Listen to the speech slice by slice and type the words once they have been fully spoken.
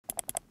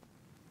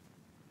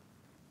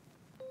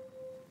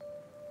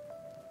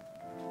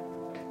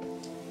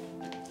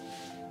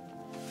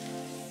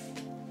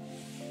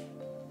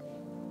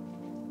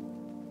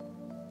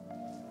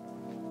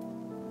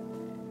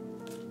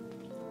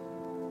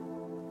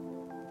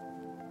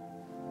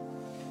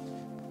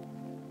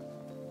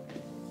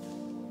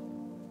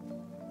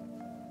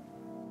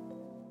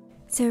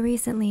So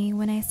recently,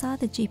 when I saw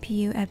the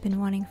GPU I've been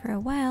wanting for a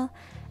while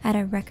at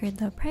a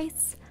record low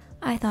price,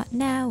 I thought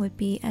now would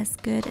be as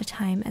good a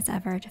time as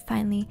ever to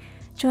finally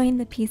join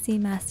the PC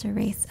master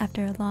race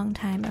after a long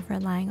time of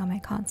relying on my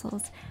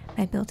consoles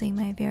by building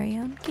my very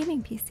own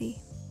gaming PC.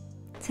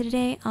 So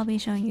today I'll be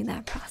showing you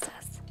that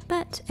process.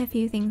 But a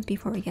few things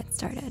before we get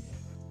started.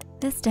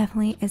 This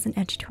definitely isn't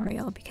a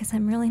tutorial because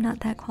I'm really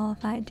not that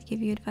qualified to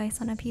give you advice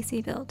on a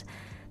PC build.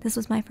 This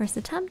was my first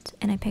attempt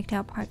and I picked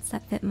out parts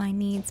that fit my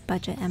needs,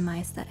 budget, and my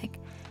aesthetic.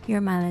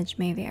 Your mileage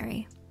may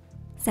vary.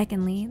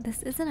 Secondly,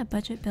 this isn't a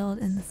budget build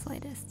in the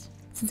slightest,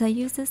 since I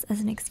use this as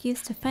an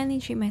excuse to finally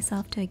treat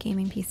myself to a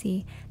gaming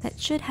PC that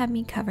should have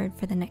me covered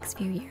for the next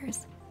few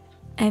years.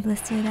 I've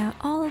listed out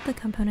all of the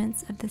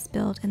components of this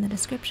build in the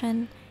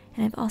description,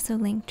 and I've also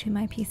linked to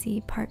my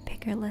PC part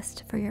picker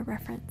list for your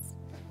reference.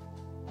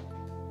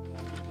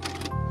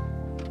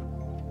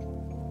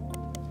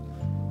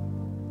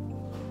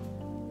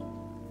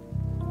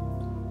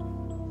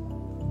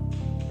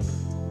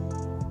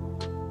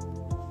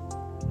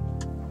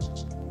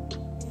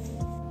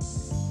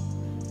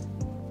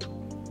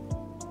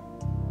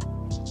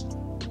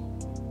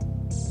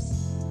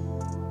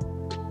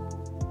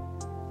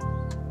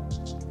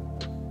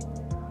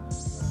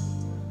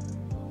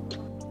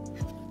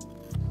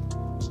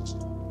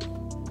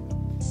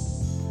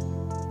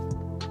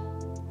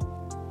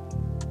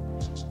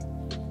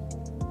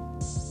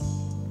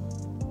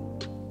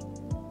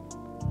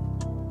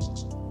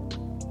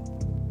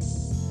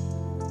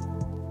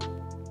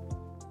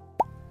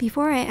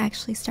 Before I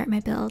actually start my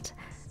build,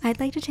 I'd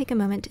like to take a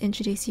moment to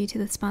introduce you to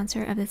the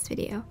sponsor of this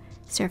video,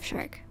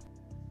 Surfshark.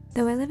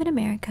 Though I live in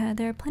America,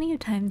 there are plenty of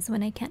times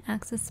when I can't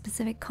access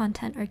specific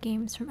content or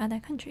games from other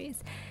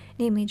countries,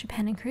 namely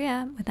Japan and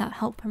Korea, without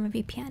help from a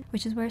VPN,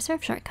 which is where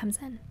Surfshark comes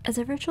in. As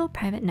a virtual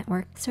private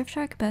network,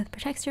 Surfshark both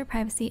protects your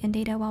privacy and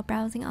data while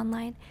browsing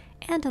online,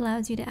 and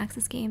allows you to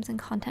access games and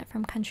content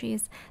from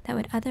countries that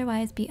would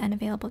otherwise be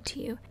unavailable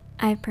to you.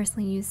 I've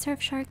personally used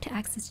Surfshark to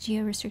access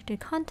geo-restricted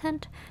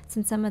content,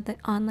 since some of the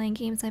online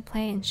games I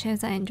play and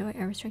shows I enjoy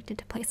are restricted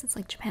to places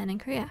like Japan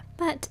and Korea.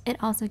 But it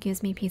also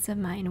gives me peace of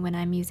mind when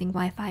I'm using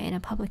Wi-Fi in a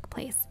public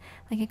place,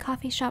 like a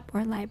coffee shop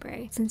or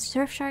library, since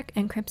Surfshark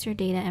encrypts your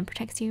data and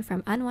protects you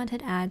from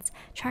unwanted ads,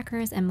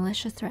 trackers, and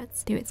malicious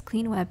threats through its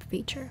clean web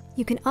feature.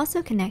 You can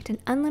also connect an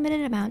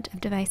unlimited amount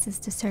of devices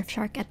to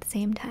Surfshark at the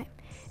same time,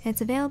 and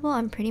it's available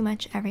on pretty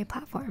much every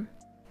platform.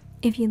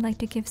 If you'd like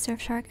to give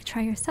Surfshark a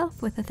try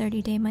yourself with a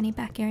 30-day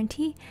money-back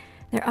guarantee,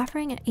 they're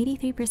offering an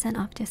 83%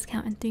 off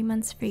discount and 3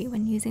 months free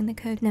when using the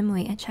code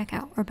NEMWE at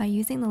checkout or by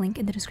using the link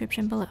in the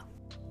description below.